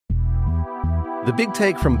The Big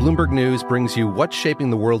Take from Bloomberg News brings you what's shaping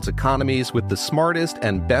the world's economies with the smartest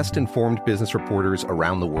and best-informed business reporters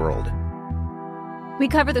around the world. We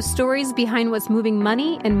cover the stories behind what's moving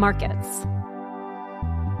money and markets.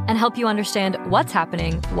 And help you understand what's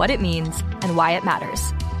happening, what it means, and why it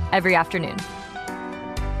matters. Every afternoon.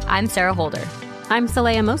 I'm Sarah Holder. I'm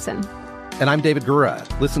Saleha Mohsin. And I'm David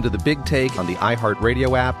Gura. Listen to The Big Take on the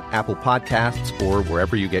iHeartRadio app, Apple Podcasts, or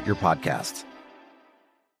wherever you get your podcasts.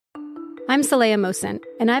 I'm Saleha Mohsin,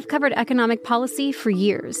 and I've covered economic policy for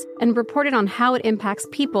years and reported on how it impacts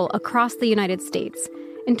people across the United States.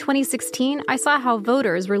 In 2016, I saw how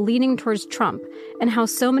voters were leaning towards Trump and how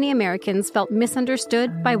so many Americans felt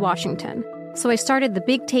misunderstood by Washington. So I started The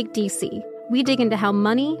Big Take DC. We dig into how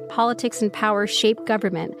money, politics, and power shape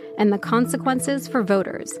government and the consequences for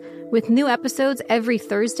voters. With new episodes every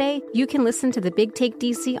Thursday, you can listen to The Big Take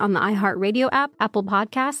DC on the iHeartRadio app, Apple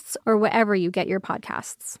Podcasts, or wherever you get your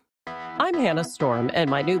podcasts. I'm Hannah Storm,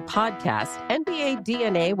 and my new podcast, NBA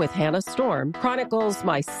DNA with Hannah Storm, chronicles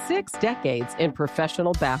my 6 decades in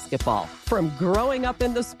professional basketball. From growing up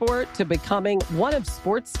in the sport to becoming one of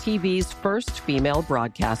sports TV's first female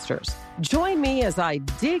broadcasters. Join me as I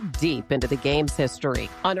dig deep into the game's history,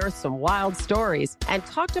 unearth some wild stories, and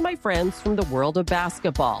talk to my friends from the world of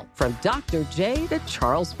basketball, from Dr. J to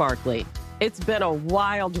Charles Barkley. It's been a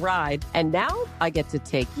wild ride, and now I get to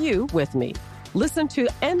take you with me. Listen to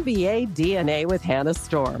NBA DNA with Hannah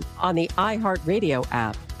Storm on the iHeartRadio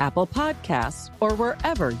app, Apple Podcasts, or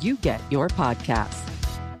wherever you get your podcasts.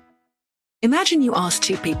 Imagine you ask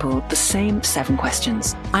two people the same 7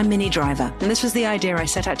 questions. I'm Minnie Driver, and this was the idea I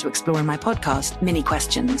set out to explore in my podcast, Minnie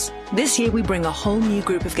Questions. This year, we bring a whole new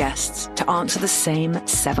group of guests to answer the same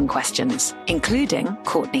 7 questions, including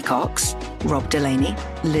Courtney Cox, Rob Delaney,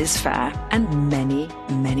 Liz Phair, and many,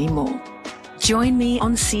 many more. Join me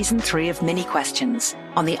on Season 3 of Minnie Questions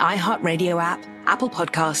on the iHeartRadio app, Apple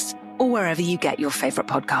Podcasts, or wherever you get your favorite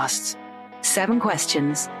podcasts. 7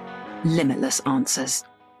 questions, limitless answers.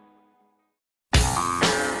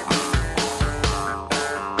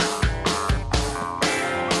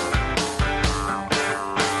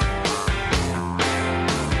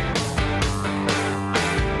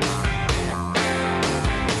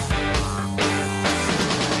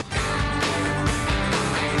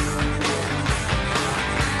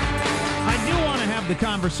 The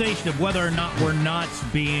conversation of whether or not we're not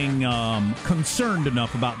being concerned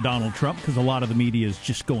enough about Donald Trump, because a lot of the media is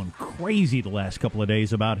just going crazy the last couple of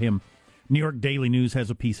days about him. New York Daily News has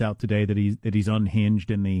a piece out today that he's unhinged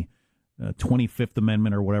in the 25th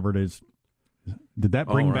Amendment or whatever it is. Did that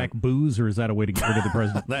bring back booze, or is that a way to get rid of the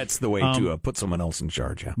president? That's the way to put someone else in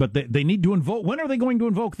charge, yeah. But they need to invoke. When are they going to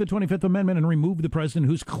invoke the 25th Amendment and remove the president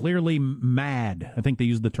who's clearly mad? I think they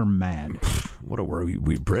used the term mad. What are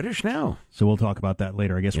we British now? So we'll talk about that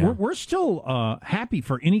later, I guess. Yeah. We're still happy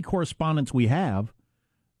for any correspondents we have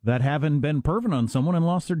that haven't been perving on someone and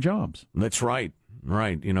lost their jobs. That's right.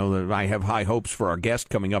 Right. You know, I have high hopes for our guest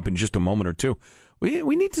coming up in just a moment or two.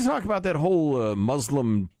 We need to talk about that whole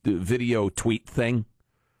Muslim video tweet thing.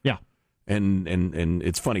 Yeah, and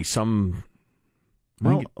it's funny.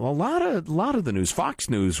 A lot of the news, Fox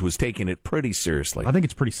News was taking it pretty seriously. I think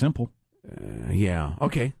it's pretty simple. Yeah.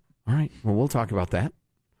 Okay. All right. Well, we'll talk about that.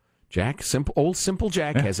 Jack, simple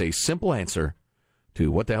Jack has a simple answer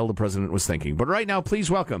to what the hell the president was thinking. But right now,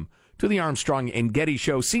 please welcome to the Armstrong and Getty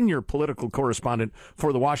Show, senior political correspondent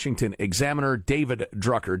for the Washington Examiner, David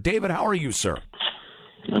Drucker. David, how are you, sir?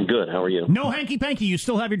 I'm good. How are you? No hanky-panky. You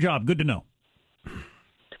still have your job. Good to know.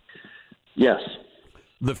 Yes.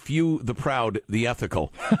 The few, the proud, the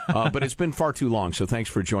ethical. But it's been far too long, so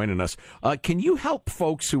thanks for joining us. Can you help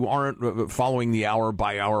folks who aren't following the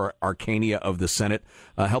hour-by-hour arcana of the Senate,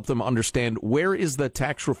 help them understand where is the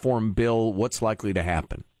tax reform bill, what's likely to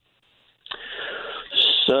happen?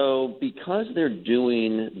 So because they're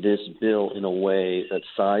doing this bill in a way that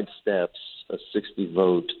sidesteps a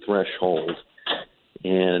 60-vote threshold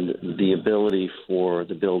and the ability for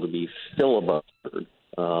the bill to be filibustered,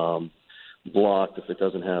 blocked if it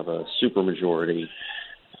doesn't have a supermajority,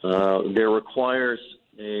 there requires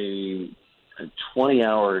a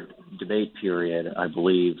 20-hour debate period, I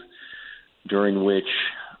believe, during which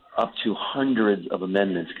up to hundreds of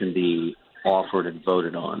amendments can be offered and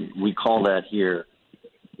voted on. We call that here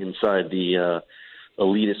inside the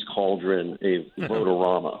elitist cauldron a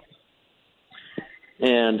votorama.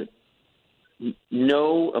 And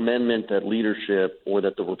no amendment that leadership or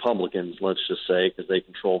that the Republicans, let's just say, because they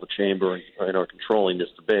control the chamber and are controlling this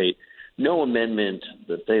debate, no amendment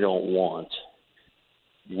that they don't want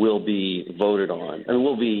will be voted on and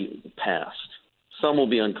will be passed. Some will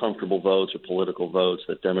be uncomfortable votes or political votes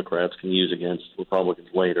that Democrats can use against Republicans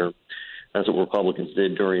later. That's what Republicans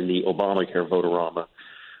did during the Obamacare vote-a-rama.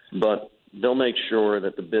 But they'll make sure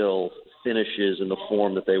that the bill finishes in the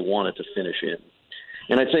form that they want it to finish in.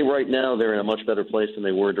 And I'd say right now they're in a much better place than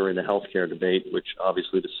they were during the health care debate, which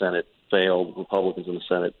obviously the Senate failed. Republicans in the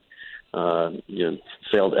Senate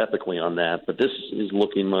failed epically on that. But this is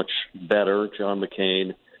looking much better. John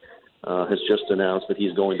McCain has just announced that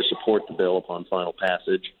he's going to support the bill upon final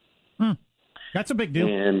passage. That's a big deal.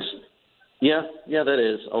 And yeah, that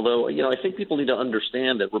is. Although, I think people need to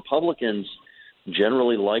understand that Republicans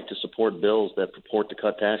generally like to support bills that purport to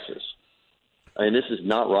cut taxes. I mean, this is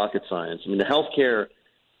not rocket science. I mean, the health care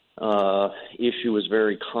issue is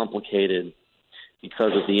very complicated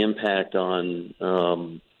because of the impact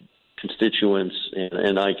on constituents,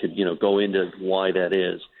 and I could, go into why that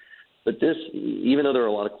is. But this, even though there are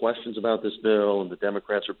a lot of questions about this bill, and the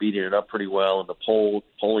Democrats are beating it up pretty well, and the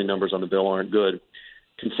polling numbers on the bill aren't good,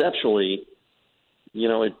 conceptually,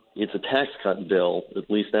 it's a tax cut bill. At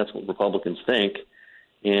least that's what Republicans think.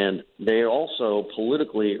 And they also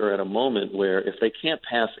politically are at a moment where if they can't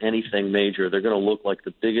pass anything major, they're going to look like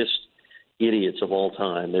the biggest idiots of all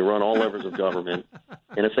time. They run all levers of government.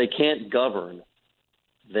 And if they can't govern,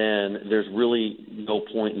 then there's really no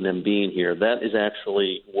point in them being here. That is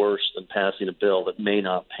actually worse than passing a bill that may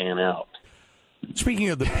not pan out. Speaking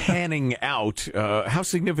of the panning out, how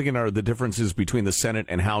significant are the differences between the Senate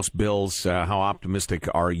and House bills? How optimistic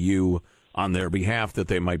are you on their behalf that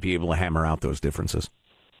they might be able to hammer out those differences?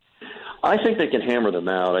 I think they can hammer them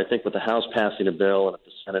out. I think with the House passing a bill and if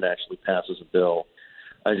the Senate actually passes a bill,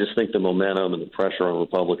 I just think the momentum and the pressure on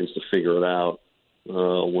Republicans to figure it out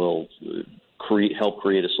will help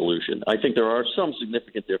create a solution. I think there are some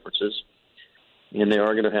significant differences, and they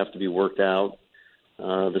are going to have to be worked out.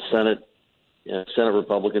 The Senate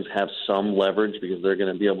Republicans have some leverage because they're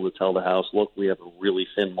going to be able to tell the House, look, we have a really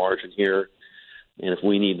thin margin here, and if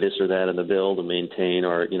we need this or that in the bill to maintain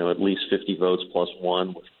our, at least 50 votes plus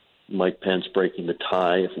one, with Mike Pence breaking the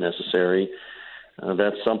tie if necessary,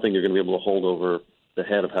 that's something you're going to be able to hold over the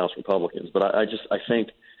head of House Republicans. But I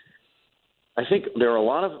think there are a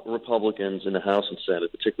lot of Republicans in the House and Senate,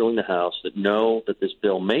 particularly in the House, that know that this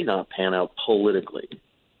bill may not pan out politically.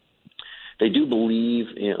 They do believe,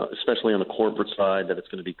 especially on the corporate side, that it's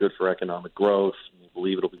going to be good for economic growth. They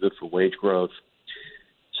believe it'll be good for wage growth.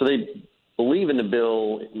 So they believe in the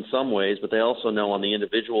bill in some ways, but they also know on the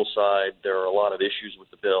individual side there are a lot of issues with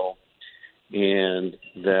the bill and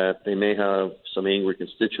that they may have some angry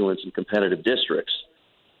constituents in competitive districts.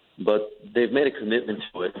 But they've made a commitment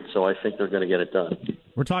to it, so I think they're going to get it done.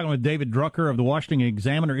 We're talking with David Drucker of the Washington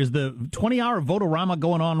Examiner. Is the 20-hour vote-a-rama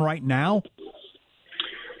going on right now?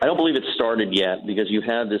 I don't believe it started yet because you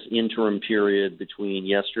had this interim period between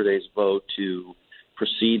yesterday's vote to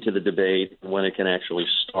proceed to the debate and when it can actually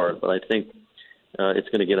start. But I think it's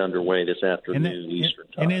going to get underway this afternoon Eastern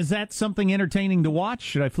time. And is that something entertaining to watch?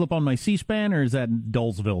 Should I flip on my C-SPAN, or is that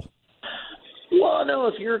Dullsville? Well, no,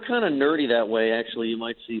 if you're kind of nerdy that way, actually, you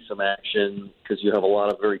might see some action because you have a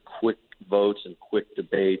lot of very quick votes and quick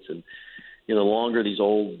debates. And, the longer these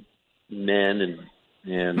old men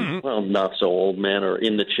and well, not so old men are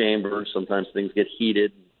in the chamber, sometimes things get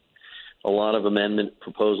heated. A lot of amendment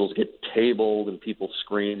proposals get tabled and people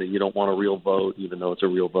scream that you don't want a real vote, even though it's a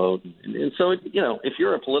real vote. And so, if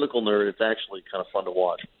you're a political nerd, it's actually kind of fun to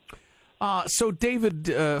watch. So,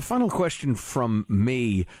 David, final question from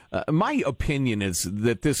me. My opinion is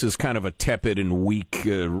that this is kind of a tepid and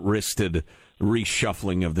weak-wristed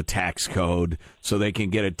reshuffling of the tax code so they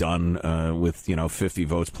can get it done with, 50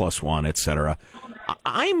 votes plus one, et cetera.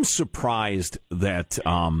 I'm surprised that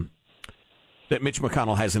that Mitch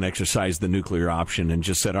McConnell hasn't exercised the nuclear option and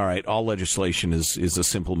just said, all right, all legislation is a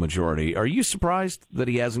simple majority. Are you surprised that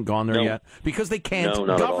he hasn't gone there yet? Because they can't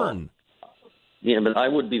govern. Yeah, but I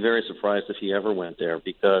would be very surprised if he ever went there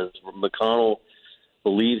because McConnell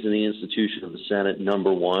believes in the institution of the Senate,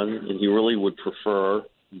 number one, and he really would prefer,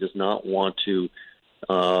 he does not want to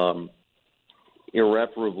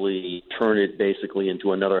irreparably turn it basically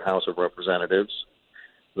into another House of Representatives.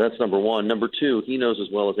 That's number one. Number two, he knows as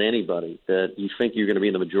well as anybody that you think you're going to be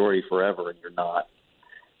in the majority forever, and you're not.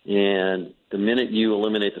 And the minute you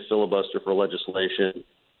eliminate the filibuster for legislation,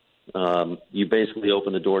 you basically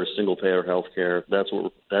open the door to single-payer health care. That's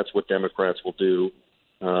what Democrats will do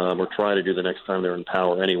or try to do the next time they're in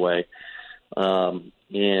power anyway. And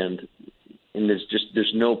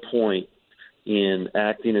there's no point in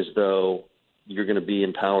acting as though you're going to be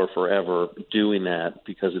in power forever doing that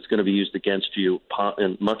because it's going to be used against you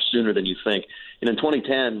much sooner than you think. And in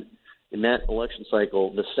 2010, in that election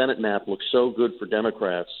cycle, the Senate map looked so good for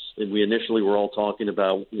Democrats, and we initially were all talking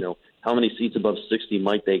about, how many seats above 60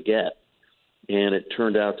 might they get? and it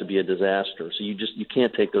turned out to be a disaster. So you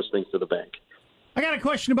can't take those things to the bank. I got a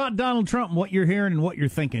question about Donald Trump and what you're hearing and what you're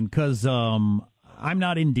thinking, because I'm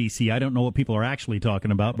not in D.C. I don't know what people are actually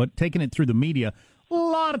talking about, but taking it through the media, a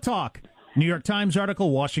lot of talk. New York Times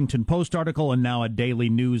article, Washington Post article, and now a Daily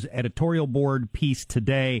News editorial board piece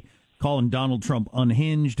today calling Donald Trump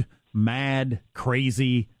unhinged, mad,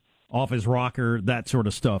 crazy, off his rocker, that sort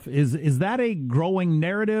of stuff. Is that a growing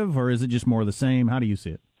narrative, or is it just more of the same? How do you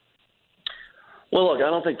see it? Well, look, I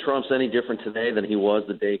don't think Trump's any different today than he was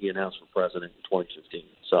the day he announced for president in 2015.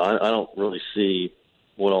 So I don't really see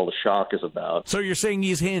what all the shock is about. So you're saying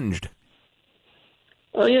he's hinged?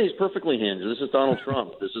 Oh, yeah, he's perfectly hinged. This is Donald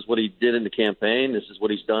Trump. This is what he did in the campaign. This is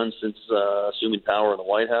what he's done since assuming power in the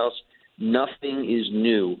White House. Nothing is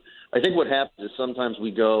new. I think what happens is sometimes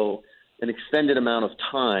we go an extended amount of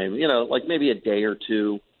time, like maybe a day or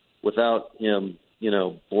two without him,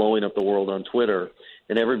 blowing up the world on Twitter.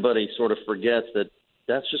 And everybody sort of forgets that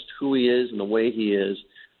that's just who he is and the way he is.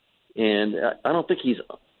 And I don't think he's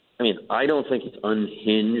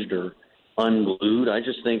unhinged or unglued. I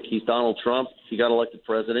just think he's Donald Trump. He got elected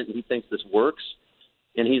president and he thinks this works.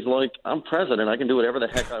 And he's like, I'm president. I can do whatever the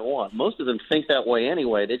heck I want. Most of them think that way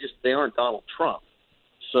anyway. They aren't Donald Trump.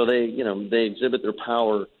 So they exhibit their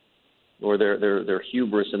power or their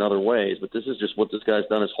hubris in other ways. But this is just what this guy's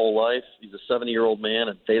done his whole life. He's a 70-year-old man,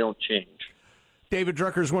 and they don't change. David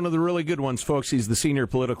Drucker's one of the really good ones, folks. He's the senior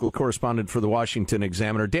political correspondent for the Washington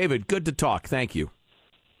Examiner. David, good to talk. Thank you.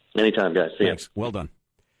 Anytime, guys. See Thanks. Well done.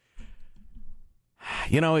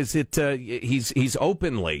 He's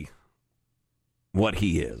openly what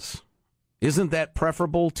he is. Isn't that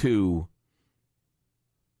preferable to,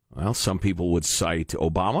 well, some people would cite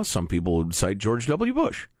Obama, some people would cite George W.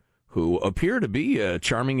 Bush, who appear to be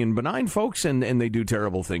charming and benign folks, and they do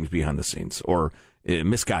terrible things behind the scenes, or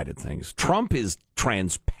misguided things. Trump is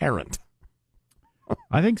transparent.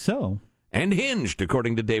 I think so. And hinged,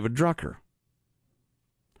 according to David Drucker.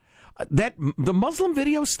 The Muslim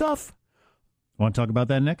video stuff. Want to talk about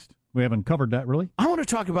that next? We haven't covered that, really. I want to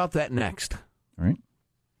talk about that next. All right.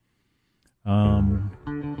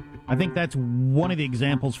 I think that's one of the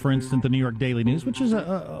examples, for instance, the New York Daily News, which is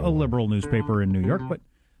a liberal newspaper in New York, but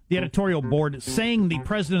the editorial board saying the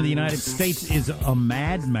President of the United States is a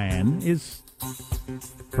madman is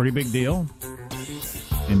a pretty big deal.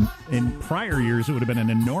 In prior years, it would have been an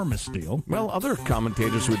enormous deal. Well, other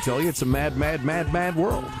commentators would tell you it's a mad, mad, mad, mad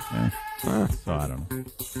world. So I don't know.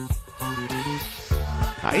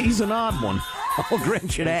 He's an odd one. I'll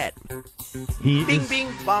grant you that. Bing, bing,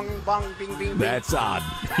 bong, bong, bing, bing. That's odd.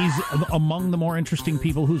 He's among the more interesting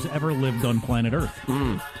people who's ever lived on planet Earth,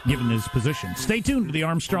 given his position. Stay tuned to the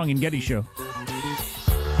Armstrong and Getty Show.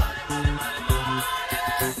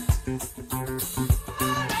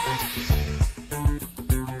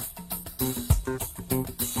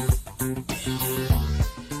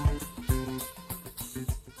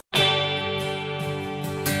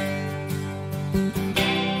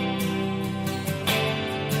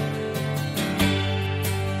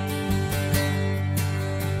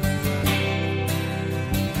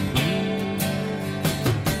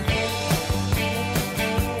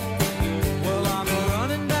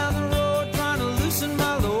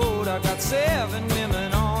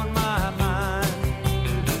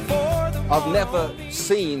 I've never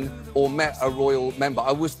seen or met a royal member.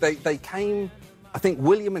 They came, I think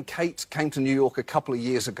William and Kate came to New York a couple of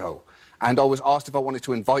years ago, and I was asked if I wanted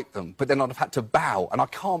to invite them, but then I'd have had to bow, and I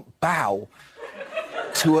can't bow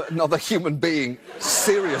to another human being,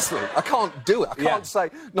 seriously. I can't do it. I can't say,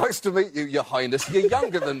 nice to meet you, Your Highness. You're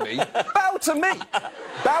younger than me. Bow to me.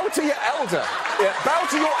 Bow to your elder. Bow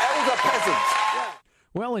to your elder peasants.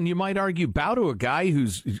 Well, and you might argue, bow to a guy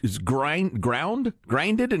who's grinded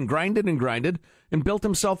and built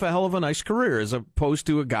himself a hell of a nice career, as opposed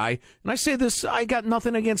to a guy, and I say this, I got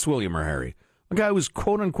nothing against William or Harry, a guy who was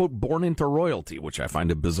quote-unquote born into royalty, which I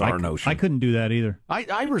find a bizarre notion. I couldn't do that either.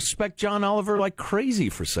 I respect John Oliver like crazy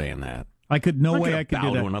for saying that. I could no way I could bow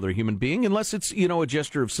do that to another human being unless it's, a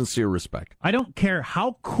gesture of sincere respect. I don't care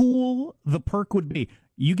how cool the perk would be.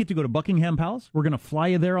 You get to go to Buckingham Palace. We're going to fly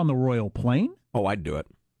you there on the royal plane. Oh, I'd do it.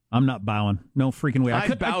 I'm not bowing. No freaking way.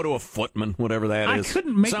 I'd bow to a footman, whatever that is.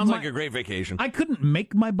 Sounds like a great vacation. I couldn't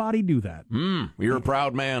make my body do that. You're a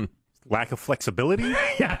proud man. Lack of flexibility?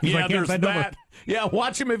 Yeah, there's that. Yeah,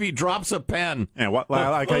 watch him if he drops a pen. Yeah,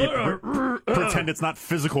 like how you pretend it's not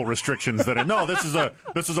physical restrictions that are. No, this is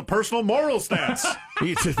a personal moral stance.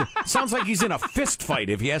 Sounds like he's in a fist fight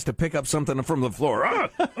if he has to pick up something from the floor.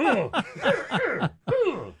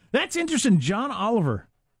 That's interesting, John Oliver.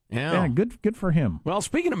 Yeah, good for him. Well,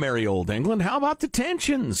 speaking of merry old England, how about the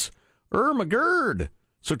tensions? Irma Gerd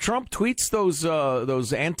So Trump tweets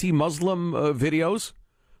those anti-Muslim videos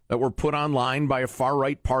that were put online by a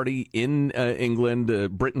far-right party in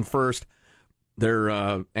England, Britain First. They're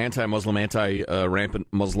anti-Muslim, anti-rampant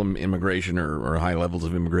Muslim immigration or high levels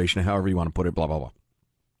of immigration, however you want to put it, blah, blah, blah.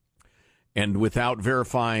 And without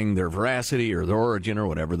verifying their veracity or their origin or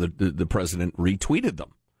whatever, the president retweeted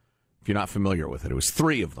them. If you're not familiar with it, it was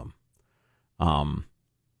 3 of them.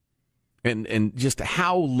 And just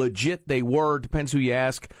how legit they were depends who you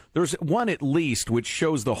ask. There's one at least which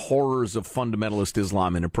shows the horrors of fundamentalist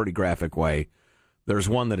Islam in a pretty graphic way. There's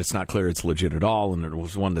one that it's not clear it's legit at all, and there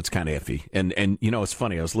was one that's kind of iffy. And you know, it's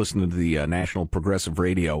funny. I was listening to the National Progressive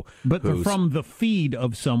Radio. But from the feed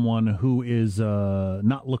of someone who is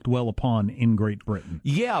not looked well upon in Great Britain.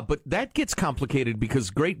 Yeah, but that gets complicated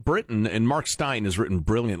because Great Britain, and Mark Stein has written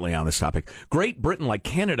brilliantly on this topic, Great Britain, like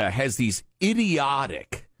Canada, has these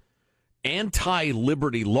idiotic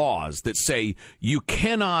anti-liberty laws that say you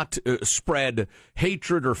cannot spread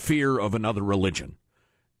hatred or fear of another religion,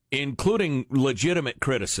 including legitimate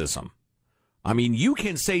criticism. I mean, you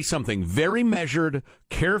can say something very measured,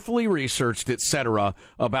 carefully researched, etc.,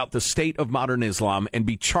 about the state of modern Islam and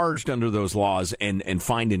be charged under those laws and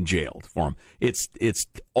fined and jailed for them. It's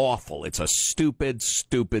awful. It's a stupid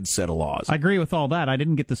set of laws. I agree with all that. I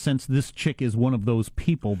didn't get the sense this chick is one of those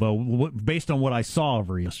people, though, based on what I saw of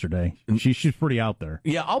her yesterday. She's pretty out there.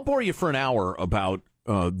 Yeah, I'll bore you for an hour about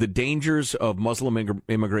the dangers of Muslim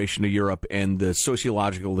immigration to Europe and the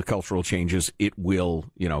sociological, the cultural changes it will,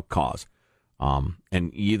 cause.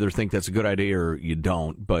 And you either think that's a good idea or you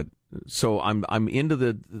don't. But so I'm into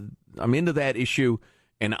that issue,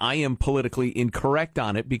 and I am politically incorrect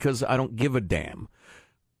on it because I don't give a damn.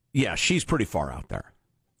 Yeah, she's pretty far out there.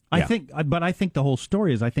 I think the whole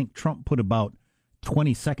story is I think Trump put about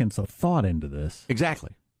 20 seconds of thought into this.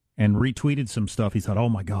 Exactly. And retweeted some stuff. He thought, "Oh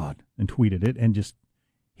my God," and tweeted it, and just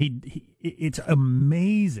it's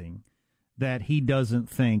amazing that he doesn't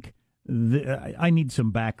think. I need some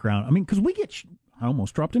background. I mean, because I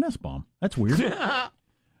almost dropped an S-bomb. That's weird.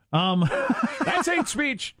 That's hate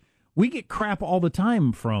speech. We get crap all the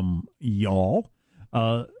time from y'all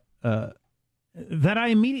that I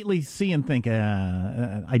immediately see and think,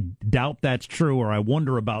 I doubt that's true, or I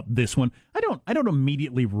wonder about this one. I don't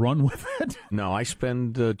immediately run with it. No, I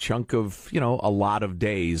spend a chunk of, a lot of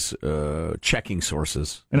days checking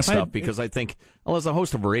sources and stuff because I think, well, as a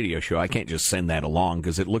host of a radio show, I can't just send that along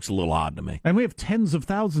because it looks a little odd to me. And we have tens of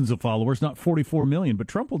thousands of followers, not 44 million, but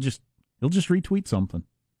Trump he'll just retweet something.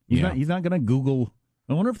 He's not going to Google,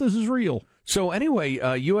 I wonder if this is real. So anyway,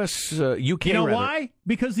 UK... You know why?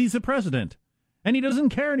 Because he's the president. And he doesn't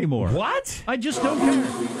care anymore. What? I just don't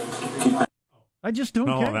care. I just don't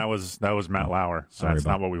care. No, that was Matt Lauer. That's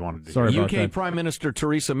not what we wanted to do. Sorry UK Prime Minister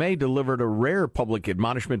Theresa May delivered a rare public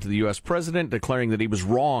admonishment to the U.S. president, declaring that he was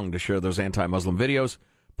wrong to share those anti-Muslim videos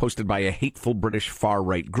posted by a hateful British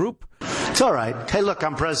far-right group. It's all right. Hey, look,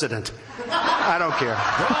 I'm president. I don't care.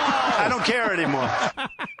 I don't care anymore.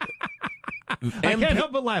 I can't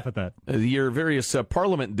help but laugh at that. Your various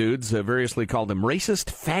parliament dudes variously called him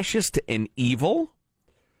racist, fascist, and evil.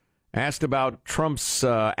 Asked about Trump's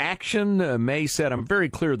action, May said, "I'm very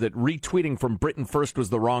clear that retweeting from Britain First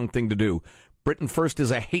was the wrong thing to do. Britain First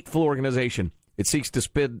is a hateful organization. It seeks to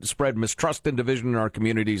spread mistrust and division in our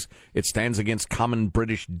communities. It stands against common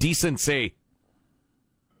British decency."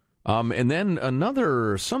 And then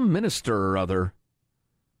some minister or other,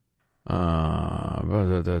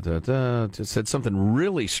 said something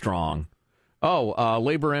really strong.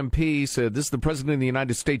 Labor MP said, "This is the President of the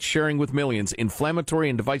United States sharing with millions inflammatory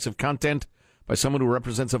and divisive content by someone who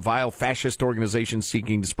represents a vile fascist organization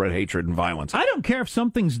seeking to spread hatred and violence." I don't care if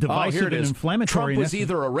something's divisive and inflammatory. Trump was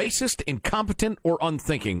either a racist, incompetent, or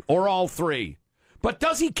unthinking, or all three. But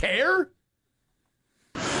does he care?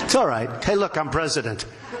 It's all right. Hey, look, I'm president.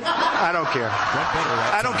 I don't care.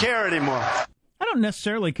 I don't care anymore. I don't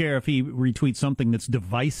necessarily care if he retweets something that's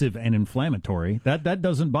divisive and inflammatory. That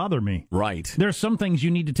doesn't bother me. Right. There's some things you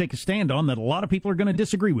need to take a stand on that a lot of people are going to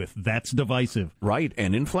disagree with. That's divisive. Right,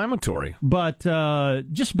 and inflammatory. But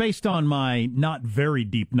just based on my not very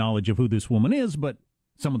deep knowledge of who this woman is, but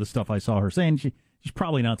some of the stuff I saw her saying, she's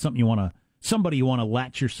probably not somebody you want to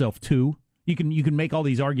latch yourself to. You can make all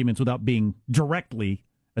these arguments without being directly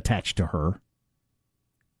attached to her.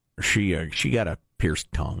 She got a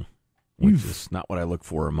pierced tongue, which is not what I look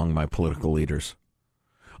for among my political leaders.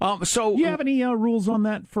 So, do you have any rules on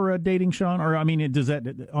that for dating, Sean? Or I mean, does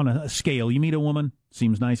that on a scale? You meet a woman,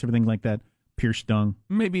 seems nice, everything like that. Pierced tongue,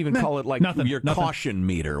 maybe even call it like your caution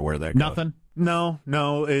meter, where that goes. Nothing.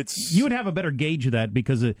 No, it's you would have a better gauge of that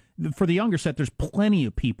because for the younger set, there's plenty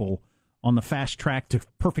of people on the fast track to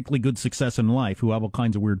perfectly good success in life who have all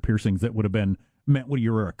kinds of weird piercings that would have been meant when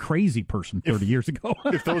you were a crazy person 30 years ago.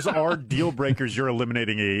 If those are deal breakers, you're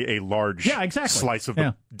eliminating a large slice of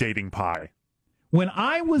the dating pie. When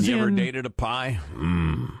I was You ever dated a pie?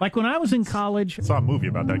 Like when I was in college. I saw a movie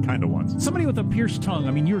about that kind of once. Somebody with a pierced tongue,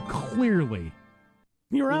 I mean, you're clearly...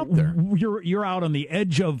 You're out there. You're out on the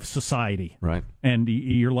edge of society. Right. And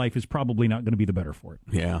your life is probably not going to be the better for it.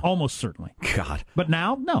 Yeah. Almost certainly. God. But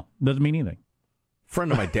now, no, doesn't mean anything.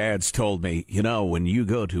 Friend of my dad's told me, when you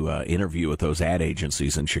go to an interview with those ad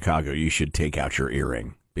agencies in Chicago, you should take out your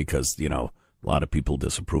earring because, a lot of people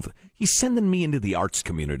disapprove. He's sending me into the arts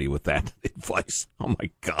community with that advice. Oh, my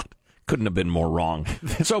God. Couldn't have been more wrong.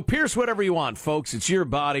 So pierce whatever you want, folks. It's your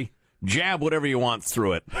body. Jab whatever you want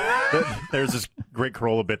through it. There's this great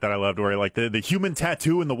Corolla bit that I loved where the human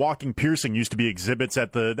tattoo and the walking piercing used to be exhibits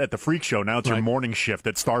at the freak show. Now it's your morning shift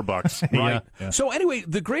at Starbucks. Right. Yeah. So anyway,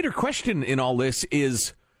 the greater question in all this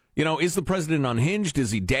is, is the president unhinged? Is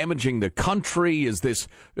he damaging the country? Is this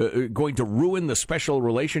going to ruin the special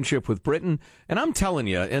relationship with Britain? And I'm telling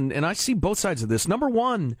you, and I see both sides of this. Number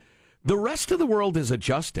one, the rest of the world is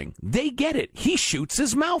adjusting. They get it. He shoots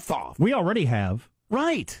his mouth off. We already have.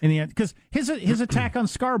 Right. In the end, because his attack on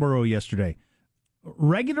Scarborough yesterday,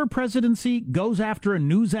 regular presidency goes after a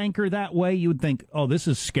news anchor that way, you would think, oh, this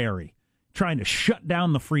is scary, trying to shut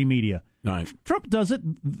down the free media. Right. Trump does it.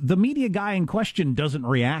 The media guy in question doesn't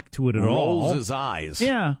react to it at all. Rolls his eyes.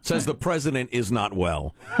 Yeah. Says the president is not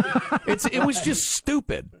well. It was just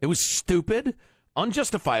stupid. It was stupid,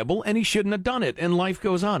 unjustifiable, and he shouldn't have done it. And life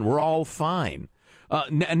goes on. We're all fine.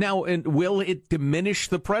 Now, will it diminish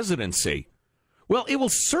the presidency? Well, it will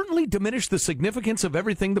certainly diminish the significance of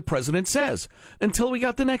everything the president says until we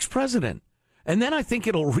got the next president. And then I think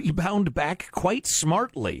it'll rebound back quite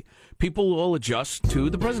smartly. People will adjust to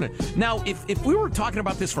the president. Now, if we were talking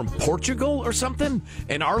about this from Portugal or something,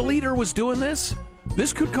 and our leader was doing this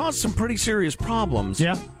could cause some pretty serious problems.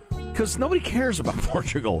 Yeah. Because nobody cares about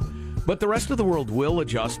Portugal. But the rest of the world will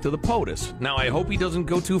adjust to the POTUS. Now, I hope he doesn't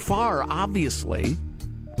go too far, obviously.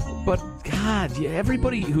 But, God,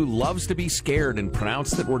 everybody who loves to be scared and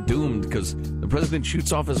pronounce that we're doomed because the president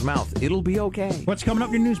shoots off his mouth, it'll be okay. What's coming up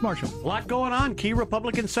in your news, Marshall? A lot going on. Key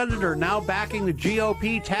Republican senator now backing the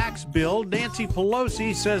GOP tax bill. Nancy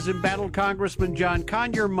Pelosi says embattled Congressman John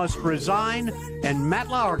Conyers must resign, and Matt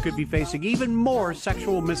Lauer could be facing even more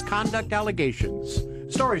sexual misconduct allegations.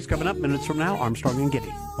 Stories coming up minutes from now. Armstrong and Getty.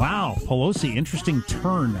 Wow, Pelosi, interesting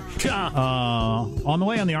turn. On the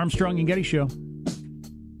way on the Armstrong and Getty Show.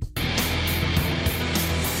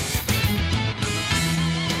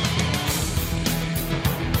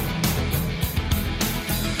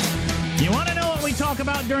 You want to know what we talk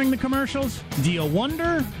about during the commercials? Do you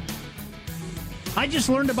wonder? I just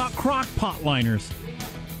learned about crock pot liners.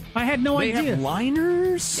 I had no idea. They have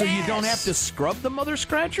liners? So Yes. you don't have to scrub the mother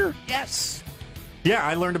scratcher? Yes. Yeah,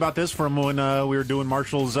 I learned about this from when we were doing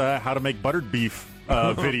Marshall's How to Make Buttered Beef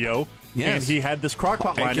video. Yes. And he had this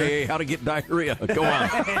crockpot liner. AKA How to Get Diarrhea. Go on.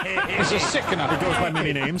 This is sick enough. It goes by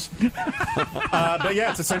many names. But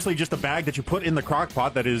yeah, it's essentially just a bag that you put in the crock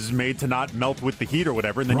pot that is made to not melt with the heat or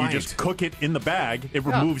whatever, and then Right. you just cook it in the bag. It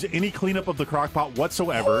removes any cleanup of the crock pot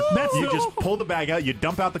whatsoever. You just pull the bag out, you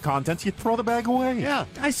dump out the contents, you throw the bag away. Yeah.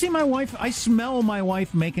 I smell my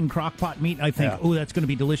wife making crock pot meat. I think, oh, that's going to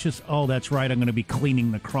be delicious. Oh, that's right. I'm going to be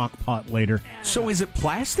cleaning the crock pot later. So is it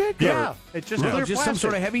plastic? Yeah. It's just No, clear just some plastic.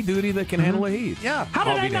 sort of heavy duty that can handle the heat. Yeah. How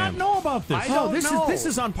did I'll I be not damned. know about this? I don't know. This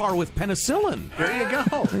is on par with penicillin. There you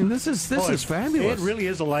go. I mean, this is fabulous. It really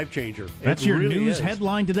is a life changer. That's It your really news is.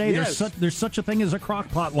 headline today. Yes. There's such a thing as a crock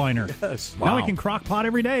pot liner. Yes. Now we Wow. can crock pot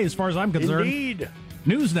every day, as far as I'm concerned. Indeed.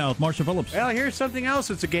 News now with Marcia Phillips. Well, here's something else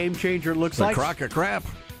that's a game changer, it looks The like. crock of crap.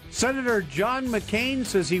 Senator John McCain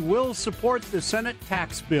says he will support the Senate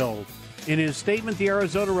tax bill. In his statement, the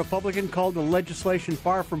Arizona Republican called the legislation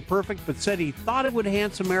far from perfect, but said he thought it would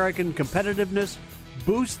enhance American competitiveness,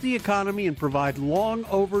 boost the economy, and provide long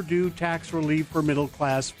overdue tax relief for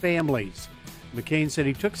middle-class families. McCain said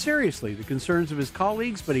he took seriously the concerns of his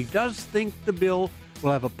colleagues, but he does think the bill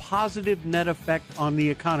will have a positive net effect on the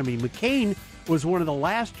economy. McCain was one of the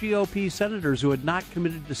last GOP senators who had not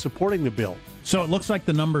committed to supporting the bill. So it looks like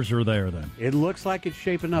the numbers are there then. It looks like it's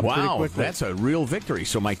shaping up pretty Wow, quickly. that's a real victory.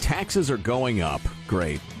 So my taxes are going up.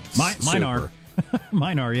 Great. Mine Super. are.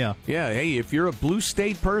 Mine are, yeah. Yeah, hey, if you're a blue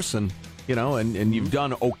state person, and you've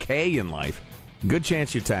done okay in life, good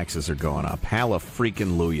chance your taxes are going up.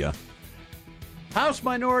 Hallelujah. House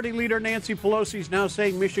Minority Leader Nancy Pelosi is now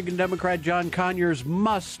saying Michigan Democrat John Conyers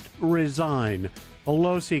must resign.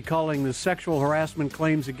 Pelosi calling the sexual harassment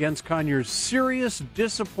claims against Conyers serious,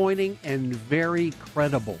 disappointing, and very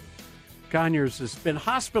credible. Conyers has been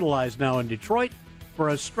hospitalized now in Detroit for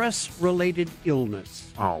a stress-related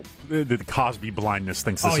illness. Oh, the Cosby blindness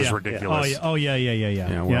thinks this is ridiculous.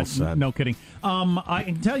 Yeah. Well said. No kidding. I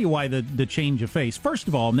can tell you why the change of face. First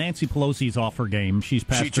of all, Nancy Pelosi's off her game. She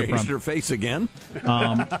changed her face again?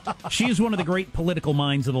 She is one of the great political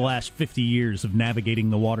minds of the last 50 years of navigating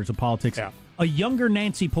the waters of politics. Yeah. A younger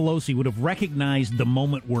Nancy Pelosi would have recognized the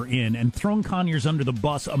moment we're in and thrown Conyers under the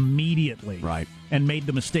bus immediately. Right. And made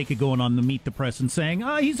the mistake of going on the Meet the Press and saying,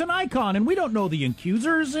 he's an icon and we don't know the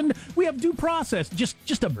accusers and we have due process.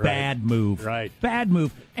 Just a bad move. Right. Bad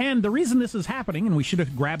move. And the reason this is happening, and we should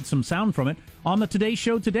have grabbed some sound from it, on the Today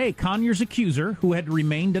Show today, Conyers' accuser, who had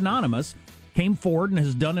remained anonymous, came forward and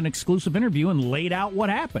has done an exclusive interview and laid out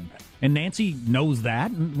what happened. And Nancy knows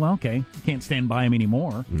that. And, well, okay, can't stand by him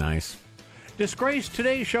anymore. Nice. Disgraced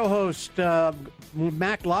Today Show host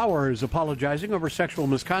Matt Lauer is apologizing over sexual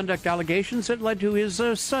misconduct allegations that led to his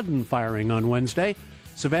sudden firing on Wednesday.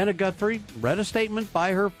 Savannah Guthrie read a statement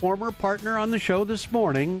by her former partner on the show this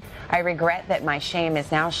morning. I regret that my shame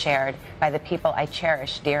is now shared by the people I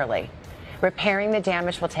cherish dearly. Repairing the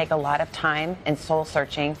damage will take a lot of time and soul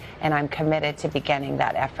searching, and I'm committed to beginning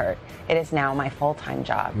that effort. It is now my full-time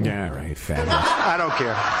job. Yeah, right, fabulous. I don't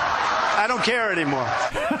care. I don't care anymore.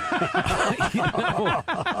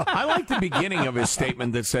 I like the beginning of his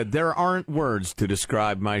statement that said, there aren't words to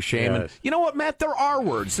describe my shame. Yes. And you know what, Matt? There are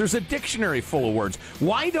words. There's a dictionary full of words.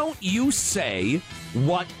 Why don't you say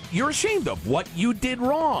what you're ashamed of, what you did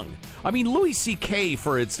wrong? I mean, Louis C.K.,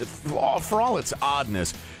 for all its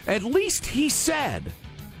oddness, at least he said,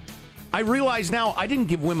 I realize now I didn't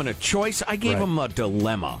give women a choice. I gave them a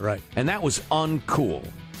dilemma. Right. And that was uncool.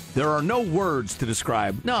 There are no words to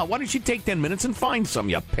describe. No, why don't you take 10 minutes and find some,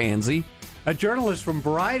 you pansy? A journalist from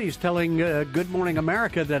Variety is telling Good Morning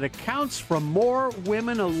America that accounts from more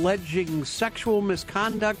women alleging sexual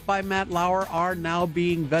misconduct by Matt Lauer are now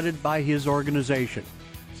being vetted by his organization.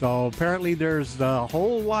 So apparently there's a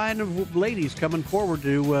whole line of ladies coming forward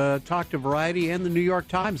to talk to Variety and the New York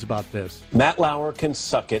Times about this. Matt Lauer can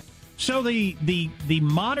suck it. So the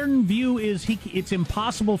modern view is it's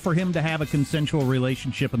impossible for him to have a consensual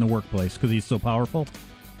relationship in the workplace because he's so powerful?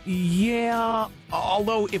 Yeah,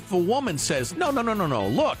 although if a woman says, no,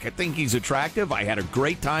 look, I think he's attractive, I had a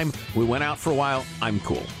great time, we went out for a while, I'm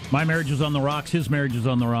cool. My marriage was on the rocks, his marriage is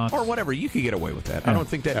on the rocks. Or whatever, you could get away with that. Yeah. I don't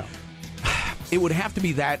think that... Yeah. It would have to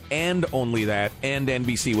be that and only that, and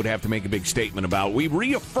NBC would have to make a big statement about, we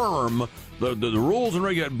reaffirm the rules and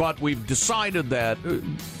regulations, but we've decided that...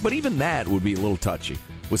 But even that would be a little touchy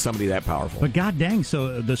with somebody that powerful. But god dang,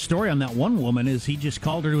 so the story on that one woman is he just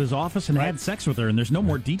called her to his office and had sex with her, and there's no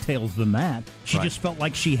more details than that. She just felt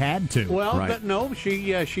like she had to. Well, but no,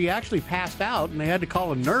 she actually passed out, and they had to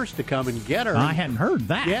call a nurse to come and get her. I hadn't heard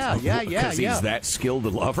that. Yeah. Because he's that skilled a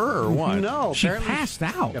lover, or what? No, she passed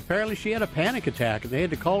out. Apparently she had a panic attack, and they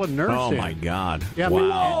had to call a nurse Oh, in. my God. Yeah, wow.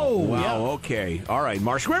 Whoa. Wow, Yeah. okay. All right,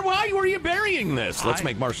 Marshall. Why were you burying this? Let's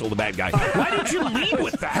make Marshall the bad guy. Why did you lead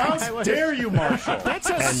with that? How dare you, Marshall?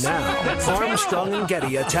 And now, Armstrong and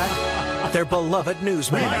Getty attack their beloved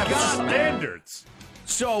newsman. Standards.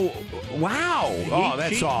 So, wow. Oh,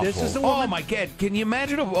 that's awful. This is the woman. Oh, my God. Can you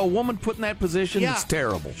imagine a woman put in that position? Yeah. It's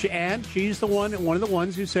terrible. She's one of the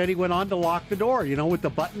ones who said he went on to lock the door. You know, with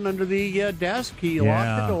the button under the desk, he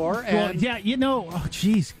locked the door. And Yeah,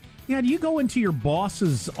 you go into your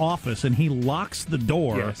boss's office and he locks the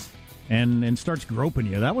door. Yes. And starts groping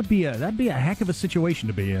you. That'd be a heck of a situation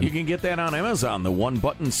to be in. You can get that on Amazon, the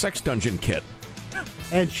one-button sex dungeon kit.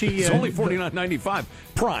 And it's only $49.95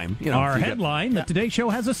 Prime. Our headline: the Today Show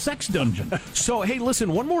has a sex dungeon. So, hey,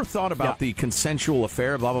 listen. One more thought about the consensual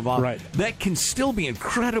affair. Blah blah blah. Right. That can still be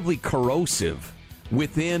incredibly corrosive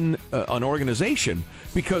within an organization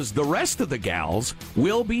because the rest of the gals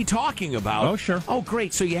will be talking about. Oh, sure. Oh,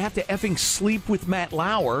 great. So you have to effing sleep with Matt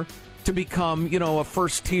Lauer to become, a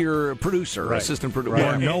first-tier producer, assistant producer.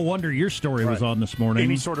 Well, no wonder your story was on this morning.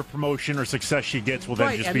 Any sort of promotion or success she gets will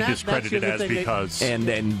then just be discredited as because... And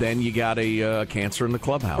then you got a cancer in the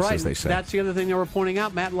clubhouse, as they say. That's the other thing they were pointing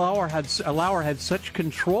out. Matt Lauer had such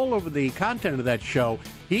control over the content of that show.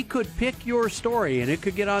 He could pick your story and it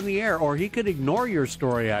could get on the air, or he could ignore your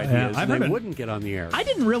story ideas and they wouldn't get on the air. I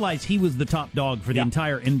didn't realize he was the top dog for the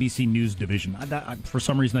entire NBC News division. For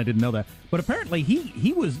some reason, I didn't know that. But apparently,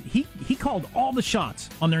 he called all the shots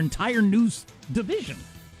on their entire news division.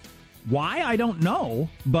 Why? I don't know,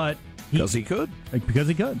 but... Because he could. Because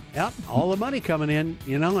he could. Yep, all the money coming in,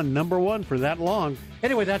 and number one for that long.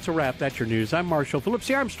 Anyway, that's a wrap. That's your news. I'm Marshall Phillips,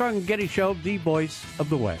 the Armstrong and Getty Show, the voice of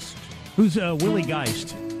the West. Who's Willie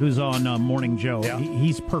Geist, who's on Morning Joe. Yeah.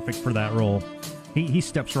 He's perfect for that role. He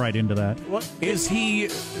steps right into that. What? Is he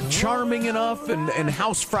charming enough and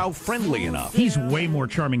housefrau friendly enough? He's way more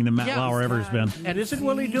charming than Matt Lauer ever has been. And isn't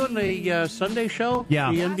Willie doing the Sunday show?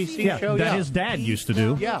 Yeah. The NBC show? That his dad used to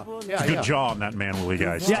do. Yeah. It's a good jaw on that man, Willie,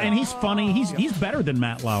 guys. Yeah, and he's funny. He's better than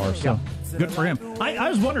Matt Lauer, so good for him. I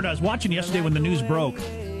was wondering, I was watching yesterday when the news broke.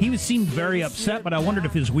 He seemed very upset, but I wondered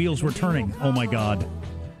if his wheels were turning. Oh, my God.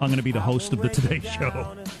 I'm going to be the host of the Today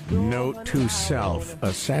Show. Note to self,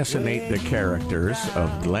 assassinate the characters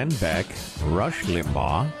of Glenn Beck, Rush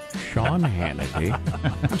Limbaugh, Sean Hannity.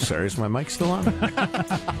 I'm sorry, is my mic still on?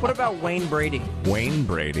 What about Wayne Brady? Wayne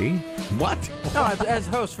Brady? What? No, as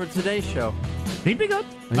host for Today's Show. He'd be good.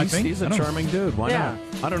 He's a charming dude. Why not?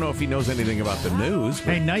 I don't know if he knows anything about the news.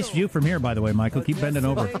 But... Hey, nice view from here, by the way, Michael. Keep bending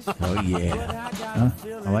over. Oh, yeah.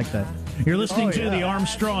 I like that. You're listening to the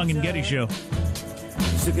Armstrong and Getty Show.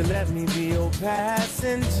 You can let me be your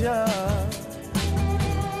passenger.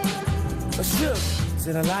 Shook,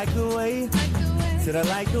 said I like the way,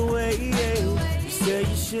 you sail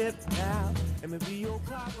your ship out, let me be your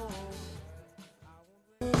cargo.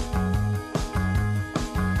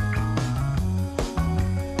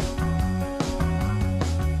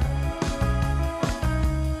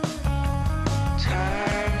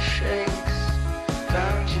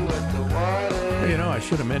 You know, I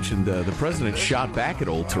should have mentioned the president shot back at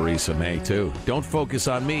old Theresa May, too. Don't focus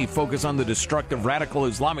on me. Focus on the destructive radical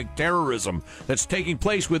Islamic terrorism that's taking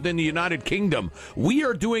place within the United Kingdom. We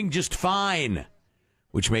are doing just fine.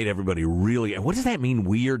 Which made everybody really... What does that mean,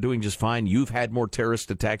 we are doing just fine? You've had more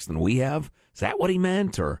terrorist attacks than we have? Is that what he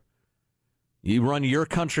meant? Or you run your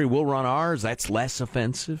country, we'll run ours? That's less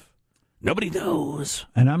offensive? Nobody knows.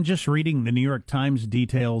 And I'm just reading the New York Times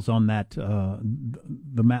details on that,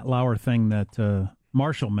 the Matt Lauer thing that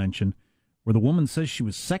Marshall mentioned, where the woman says she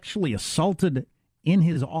was sexually assaulted in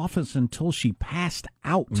his office until she passed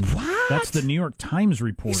out. What? That's the New York Times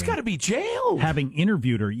reporting. He's got to be jailed. Having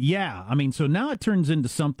interviewed her. Yeah. I mean, so now it turns into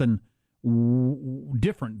something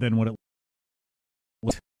different than what it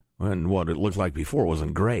was. And what it looked like before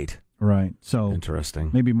wasn't great. Right. So interesting.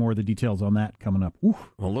 Maybe more of the details on that coming up. Ooh.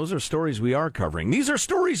 Well, those are stories we are covering. These are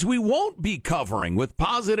stories we won't be covering with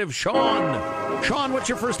Positive Sean. Sean, what's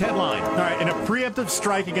your first headline? All right, in a preemptive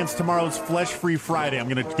strike against tomorrow's Flesh Free Friday, I'm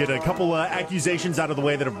going to get a couple accusations out of the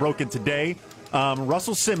way that have broken today.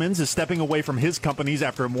 Russell Simmons is stepping away from his companies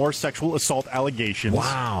after more sexual assault allegations.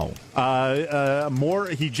 Wow.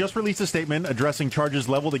 He just released a statement addressing charges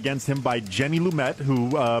leveled against him by Jenny Lumet,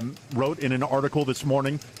 who wrote in an article this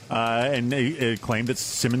morning and claimed that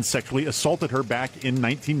Simmons sexually assaulted her back in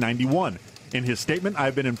 1991. In his statement,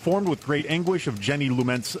 I've been informed with great anguish of Jenny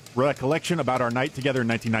Lumet's recollection about our night together in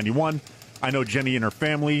 1991. I know Jenny and her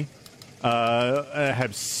family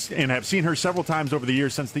have seen her several times over the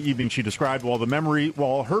years since the evening she described. While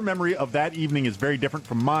her memory of that evening is very different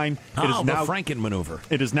from mine, the Franken maneuver.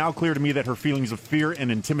 It is now clear to me that her feelings of fear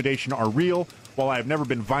and intimidation are real. While I have never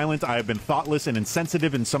been violent, I have been thoughtless and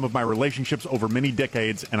insensitive in some of my relationships over many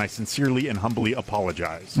decades, and I sincerely and humbly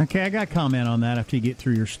apologize. Okay, I got a comment on that after you get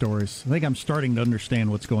through your stories. I think I'm starting to understand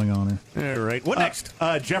what's going on here. All right. What next?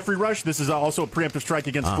 Jeffrey Rush, this is also a preemptive strike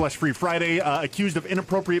against Flesh Free Friday, accused of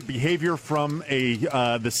inappropriate behavior from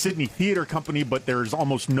the Sydney Theater Company, but there's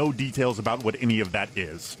almost no details about what any of that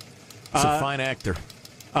is. He's a fine actor.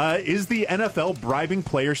 Is the NFL bribing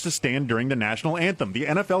players to stand during the national anthem? The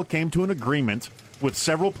NFL came to an agreement with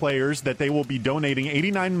several players that they will be donating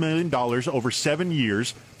 $89 million over 7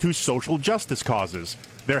 years to social justice causes.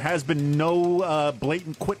 There has been no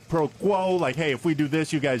blatant quid pro quo, like, hey, if we do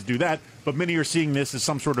this, you guys do that. But many are seeing this as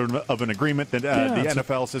some sort of an agreement that the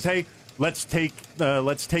NFL says, hey, let's take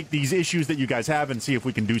these issues that you guys have and see if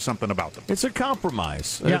we can do something about them. It's a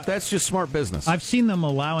compromise. Yeah. That's just smart business. I've seen them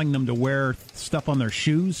allowing them to wear stuff on their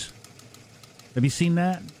shoes. Have you seen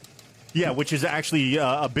that? Yeah, which is actually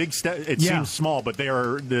a big step. It seems small, but the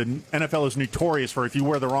NFL is notorious for if you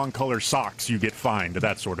wear the wrong color socks, you get fined,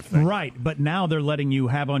 that sort of thing. Right, but now they're letting you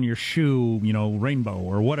have on your shoe, rainbow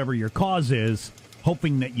or whatever your cause is,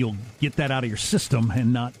 hoping that you'll get that out of your system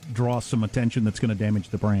and not draw some attention that's going to damage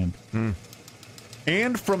the brand.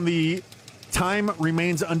 And from the Time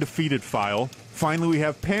Remains Undefeated file, finally we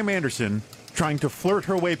have Pam Anderson trying to flirt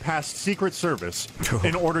her way past Secret Service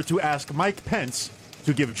in order to ask Mike Pence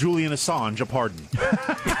to give Julian Assange a pardon.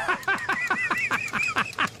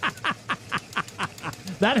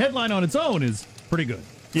 That headline on its own is pretty good.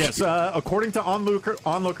 Yes, according to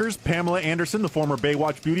onlookers, Pamela Anderson, the former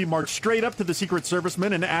Baywatch beauty, marched straight up to the Secret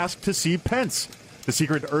Serviceman and asked to see Pence. The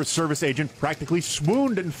Secret Service agent practically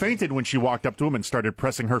swooned and fainted when she walked up to him and started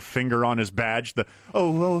pressing her finger on his badge.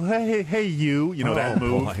 Hey, you. You know that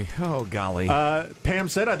move. Boy. Oh, golly. Pam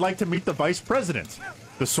said, I'd like to meet the vice president.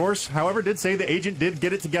 The source, however, did say the agent did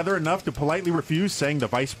get it together enough to politely refuse, saying the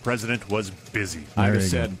vice president was busy. I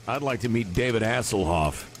said, I'd like to meet David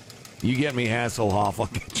Hasselhoff. You get me Hasselhoff, I'll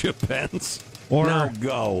get you Pence. Or now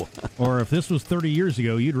go. Or if this was 30 years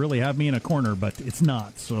ago, you'd really have me in a corner, but it's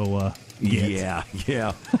not. So, yeah.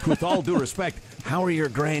 With all due respect, how are your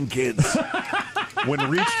grandkids?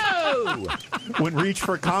 When reached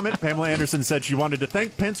for comment, Pamela Anderson said she wanted to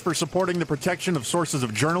thank Pence for supporting the protection of sources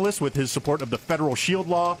of journalists with his support of the federal shield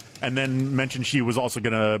law, and then mentioned she was also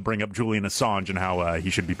going to bring up Julian Assange and how he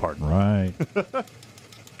should be pardoned. Right.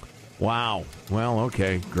 Wow. Well,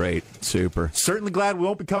 okay, great, super. Certainly glad we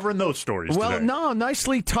won't be covering those stories Well, today. no,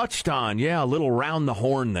 nicely touched on. Yeah, a little round the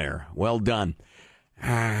horn there. Well done.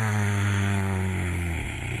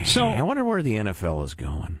 So I wonder where the NFL is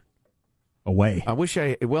going. Away. I wish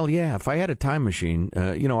if I had a time machine,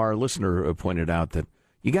 our listener pointed out that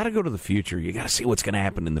you got to go to the future. You got to see what's going to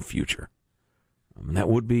happen in the future. That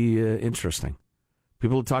would be interesting.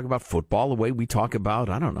 People would talk about football the way we talk about,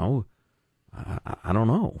 I don't know,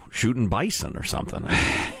 shooting bison or something.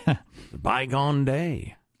 Bygone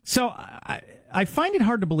day. So I find it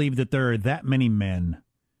hard to believe that there are that many men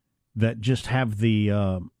that just have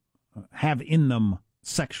have in them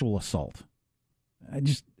sexual assault.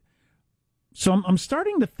 So I'm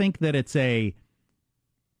starting to think that it's if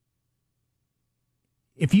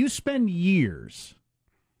you spend years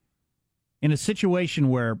in a situation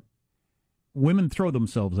where women throw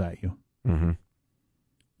themselves at you, mm-hmm.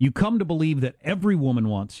 you come to believe that every woman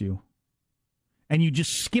wants you, and you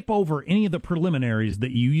just skip over any of the preliminaries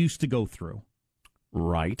that you used to go through.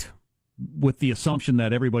 Right. With the assumption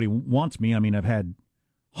that everybody wants me. I mean, I've had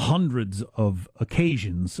hundreds of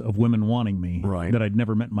occasions of women wanting me that I'd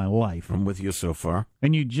never met in my life. I'm with you so far.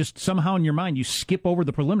 And you just, somehow in your mind, you skip over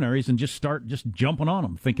the preliminaries and just start jumping on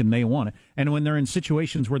them, thinking they want it. And when they're in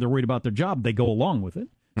situations where they're worried about their job, they go along with it.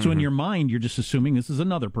 So in your mind, you're just assuming this is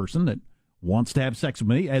another person that wants to have sex with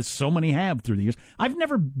me, as so many have through the years. I've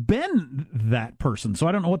never been that person, so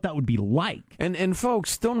I don't know what that would be like. And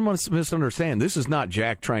folks, don't misunderstand. This is not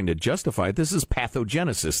Jack trying to justify it. This is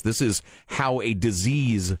pathogenesis. This is how a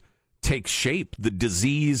disease takes shape, the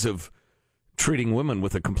disease of treating women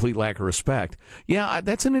with a complete lack of respect. Yeah,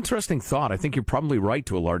 that's an interesting thought. I think you're probably right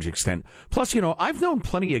to a large extent. Plus, I've known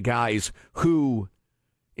plenty of guys who,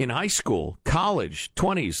 in high school, college,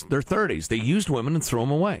 20s, their 30s, they used women and threw them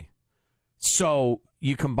away. So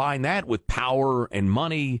you combine that with power and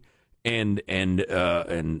money and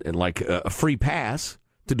like a free pass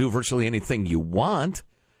to do virtually anything you want.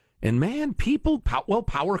 And man,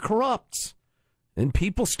 power corrupts. And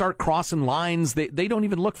people start crossing lines. They don't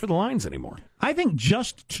even look for the lines anymore. I think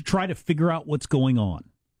just to try to figure out what's going on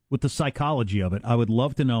with the psychology of it, I would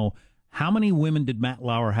love to know how many women did Matt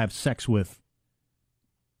Lauer have sex with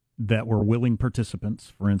that were willing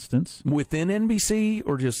participants, for instance? Within NBC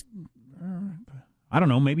or just... I don't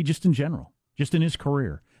know, maybe just in general, just in his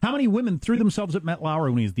career. How many women threw themselves at Matt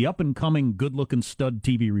Lauer when he was the up-and-coming, good-looking stud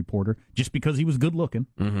TV reporter, just because he was good-looking,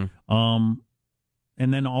 and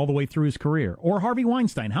then all the way through his career? Or Harvey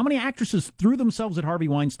Weinstein. How many actresses threw themselves at Harvey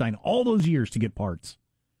Weinstein all those years to get parts?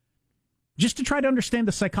 Just to try to understand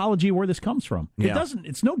the psychology of where this comes from. Yeah.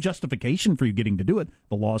 It's no justification for you getting to do it.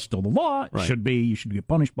 The law is still the law. It should be. You should get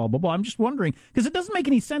punished, blah, blah, blah. I'm just wondering, because it doesn't make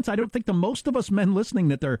any sense. I don't think to most of us men listening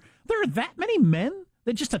that there are that many men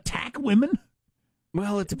that just attack women.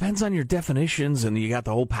 Well, it depends on your definitions, and you got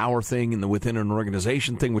the whole power thing and the within an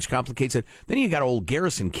organization thing, which complicates it. Then you got old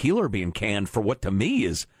Garrison Keillor being canned for what to me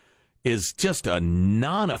is just a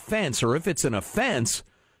non-offense, or if it's an offense,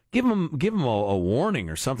 give him a warning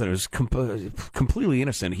or something. It was completely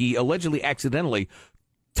innocent. He allegedly accidentally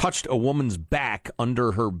touched a woman's back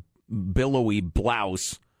under her billowy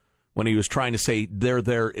blouse when he was trying to say,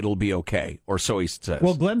 there, it'll be okay, or so he says.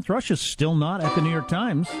 Well, Glenn Thrush is still not at the New York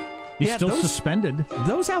Times. He's still suspended.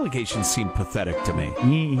 Those allegations seem pathetic to me.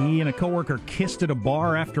 He and a coworker kissed at a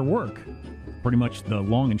bar after work. Pretty much the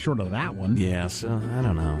long and short of that one. Yes, I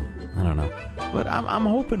don't know. But I'm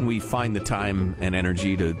hoping we find the time and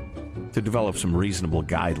energy to develop some reasonable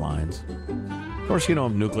guidelines. Of course, if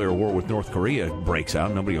nuclear war with North Korea breaks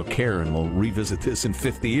out, nobody will care, and we'll revisit this in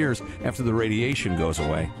 50 years after the radiation goes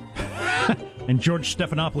away. And George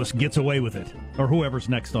Stephanopoulos gets away with it, or whoever's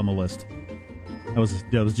next on the list. That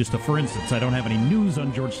was just a for instance. I don't have any news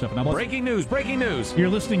on George Stephanopoulos. Breaking news. You're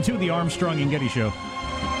listening to the Armstrong and Getty Show.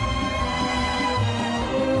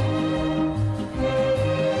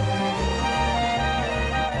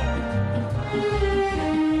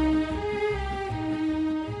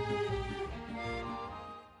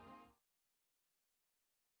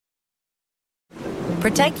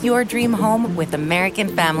 Protect your dream home with American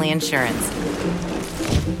Family Insurance.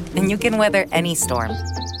 And you can weather any storm.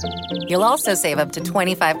 You'll also save up to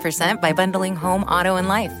 25% by bundling home, auto, and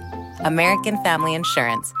life. American Family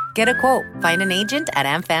Insurance. Get a quote. Find an agent at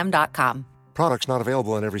amfam.com. Products not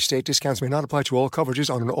available in every state. Discounts may not apply to all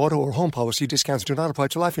coverages on an auto or home policy. Discounts do not apply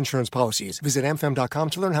to life insurance policies. Visit amfam.com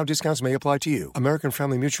to learn how discounts may apply to you. American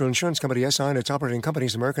Family Mutual Insurance Company, SI, and its operating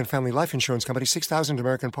companies, American Family Life Insurance Company, 6000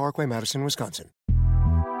 American Parkway, Madison, Wisconsin.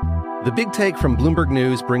 The Big Take from Bloomberg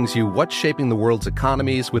News brings you what's shaping the world's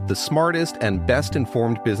economies with the smartest and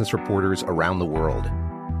best-informed business reporters around the world.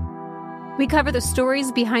 We cover the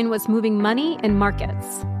stories behind what's moving money and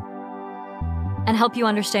markets, and help you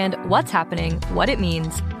understand what's happening, what it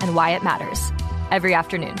means, and why it matters every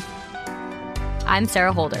afternoon. I'm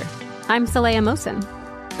Sarah Holder. I'm Saleha Mohsin.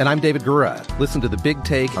 And I'm David Gura. Listen to The Big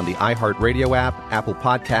Take on the iHeartRadio app, Apple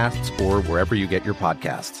Podcasts, or wherever you get your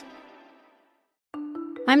podcasts.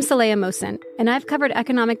 I'm Saleha Mohsin, and I've covered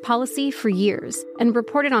economic policy for years and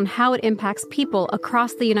reported on how it impacts people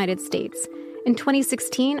across the United States. In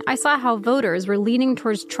 2016, I saw how voters were leaning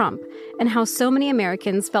towards Trump and how so many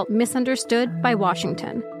Americans felt misunderstood by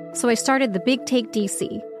Washington. So I started The Big Take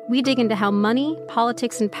DC. We dig into how money,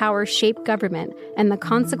 politics, and power shape government and the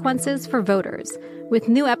consequences for voters. With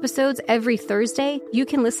new episodes every Thursday, you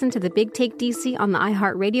can listen to The Big Take DC on the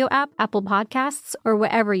iHeartRadio app, Apple Podcasts, or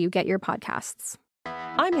wherever you get your podcasts.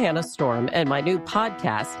 I'm Hannah Storm, and my new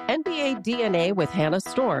podcast, NBA DNA with Hannah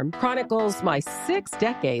Storm, chronicles my 6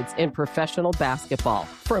 decades in professional basketball.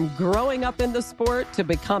 From growing up in the sport to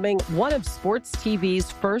becoming one of sports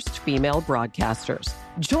TV's first female broadcasters.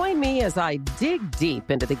 Join me as I dig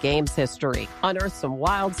deep into the game's history, unearth some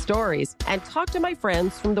wild stories, and talk to my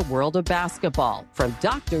friends from the world of basketball, from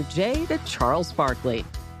Dr. J to Charles Barkley.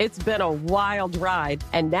 It's been a wild ride,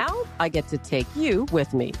 and now I get to take you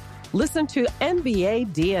with me. Listen to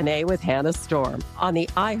NBA DNA with Hannah Storm on the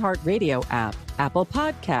iHeartRadio app, Apple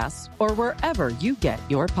Podcasts, or wherever you get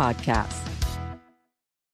your podcasts.